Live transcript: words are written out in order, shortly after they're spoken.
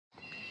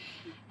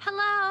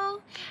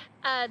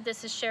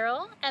This is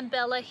Cheryl and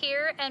Bella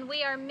here, and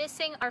we are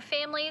missing our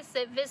families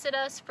that visit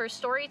us for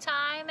story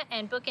time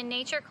and book and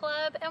nature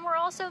club, and we're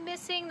also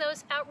missing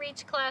those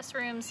outreach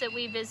classrooms that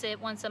we visit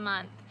once a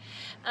month.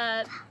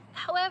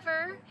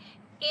 However,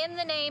 in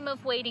the name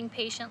of waiting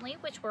patiently,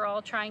 which we're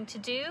all trying to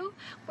do,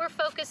 we're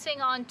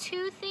focusing on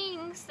two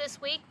things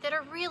this week that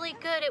are really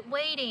good at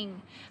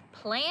waiting: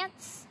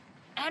 plants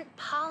and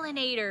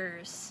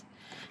pollinators.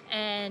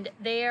 And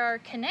they are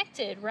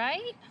connected,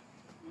 right?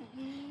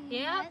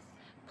 Yeah. Yes.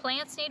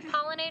 Plants need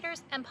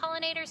pollinators and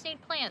pollinators need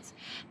plants.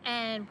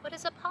 And what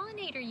is a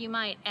pollinator, you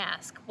might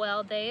ask?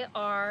 Well, they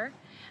are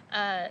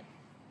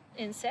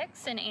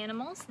insects and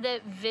animals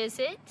that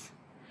visit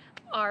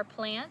our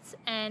plants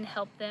and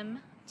help them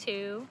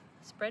to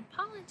spread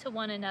pollen to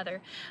one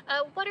another.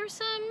 What are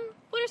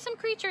some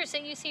creatures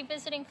that you see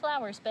visiting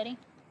flowers, Betty?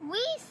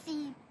 We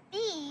see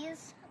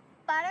bees,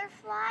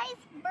 butterflies,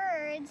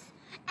 birds,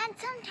 and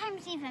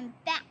sometimes even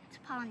bats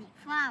pollinate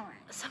flowers.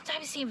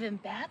 Sometimes even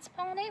bats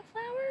pollinate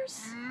flowers?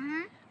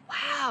 Uh-huh.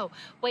 Wow.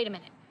 Wait a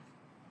minute.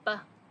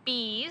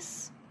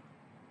 Bees,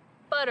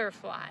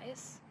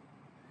 butterflies,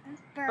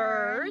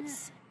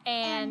 birds,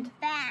 and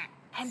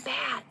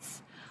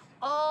bats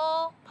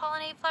all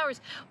pollinate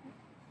flowers.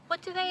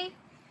 What do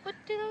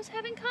those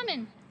have in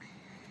common?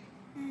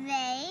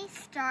 They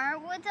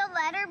start with the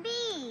letter B.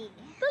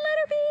 The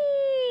letter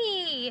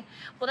B.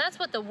 Well, that's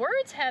what the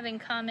words have in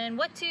common.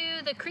 What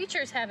do the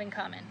creatures have in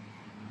common?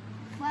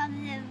 Well,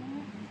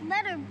 the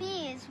letter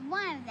B is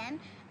one of them,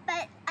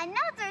 but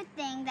another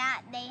thing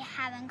that they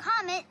have in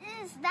common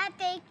is that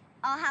they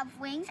all have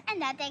wings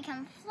and that they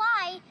can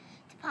fly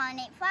to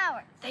pollinate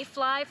flowers. They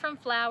fly from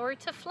flower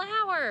to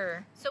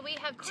flower. So we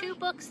have two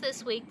books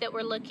this week that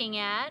we're looking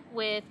at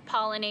with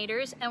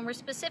pollinators, and we're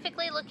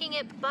specifically looking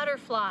at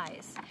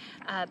butterflies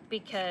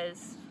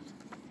because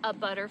a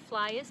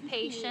butterfly is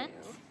patient.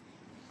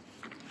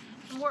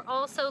 And we're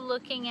also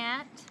looking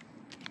at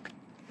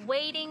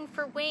Waiting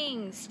for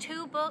Wings,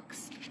 two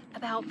books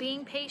about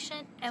being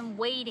patient and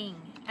waiting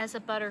as a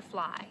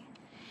butterfly.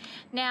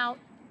 Now,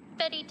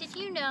 Betty, did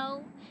you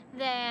know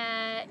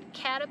that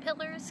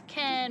caterpillars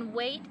can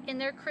wait in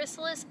their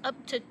chrysalis up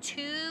to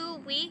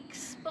 2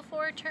 weeks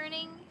before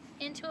turning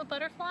into a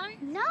butterfly?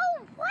 No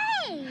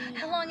way!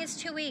 How long is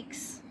 2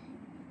 weeks?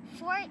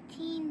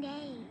 14 days.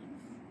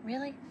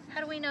 Really?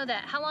 How do we know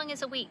that? How long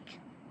is a week?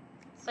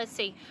 Let's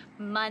see.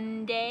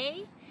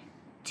 Monday,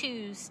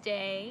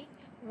 Tuesday,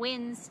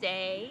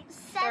 Wednesday,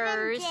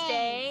 7 days.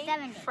 Thursday,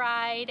 7 days.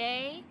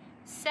 Friday,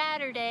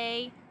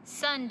 Saturday,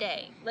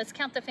 Sunday. Let's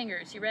count the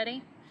fingers. You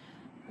ready?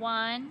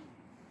 1,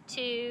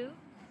 2,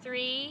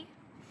 3,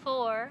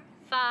 4,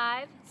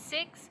 5,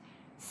 6,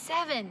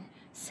 7.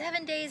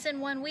 7 days in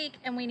 1 week,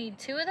 and we need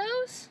 2 of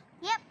those?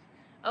 Yep.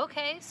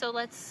 Okay, so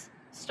let's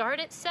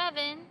start at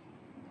 7,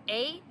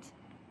 8,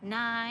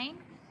 9,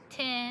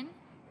 10,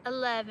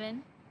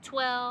 11,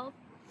 12,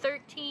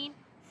 13,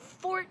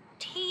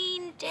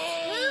 14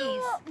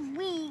 days. 2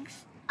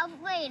 weeks of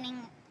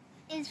waiting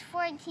is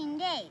 14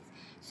 days.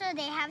 So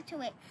they have to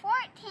wait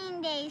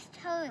 14 days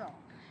total.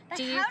 But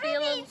how do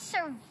they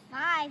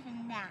survive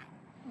in that?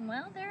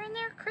 Well, they're in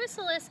their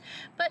chrysalis.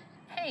 But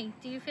hey,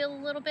 do you feel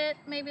a little bit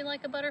maybe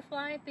like a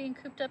butterfly being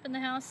cooped up in the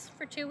house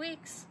for 2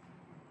 weeks?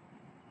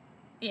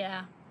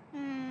 Yeah.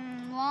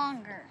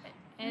 Longer.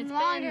 It's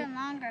longer.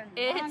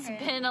 It's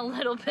been a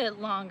little bit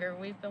longer.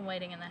 We've been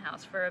waiting in the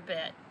house for a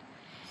bit.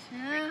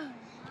 So,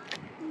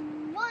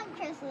 1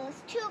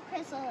 chrysalis, 2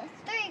 chrysalis,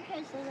 3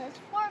 chrysalis,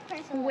 4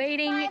 chrysalis.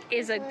 Waiting 5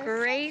 is a chrysalis,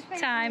 great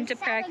 6 time to chrysalis,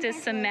 7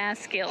 practice some chrysalis,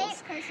 math skills.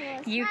 8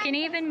 chrysalis, You 9 can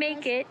even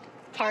make chrysalis,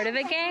 it part of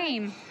a 10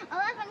 game.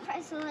 chrysalis, 11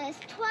 chrysalis,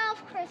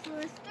 12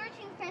 chrysalis,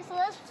 13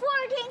 chrysalis,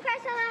 14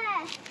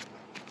 chrysalis.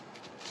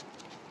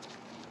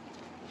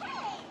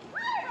 Hey,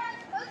 where am I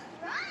supposed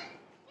to run?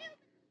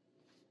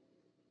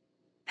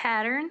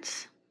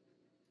 Patterns,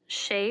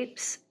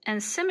 shapes,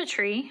 and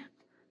symmetry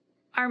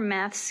are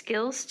math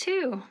skills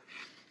too.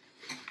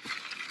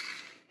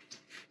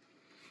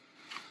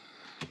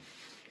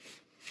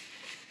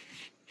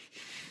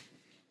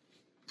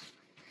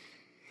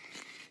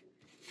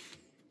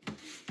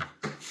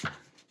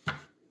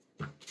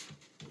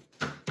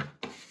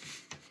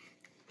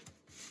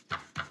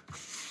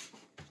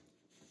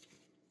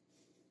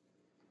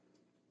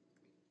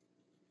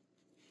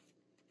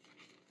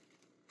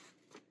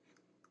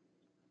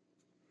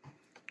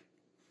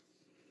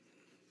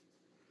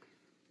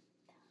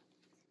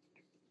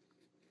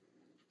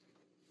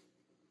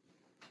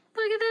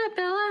 Look at that,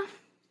 Bella.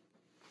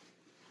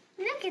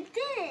 Look at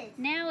this.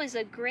 Now is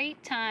a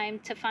great time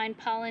to find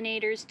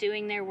pollinators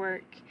doing their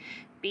work.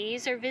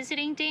 Bees are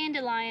visiting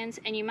dandelions,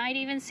 and you might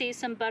even see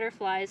some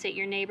butterflies at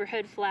your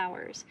neighborhood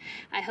flowers.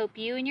 I hope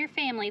you and your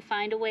family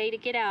find a way to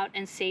get out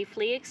and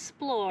safely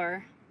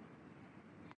explore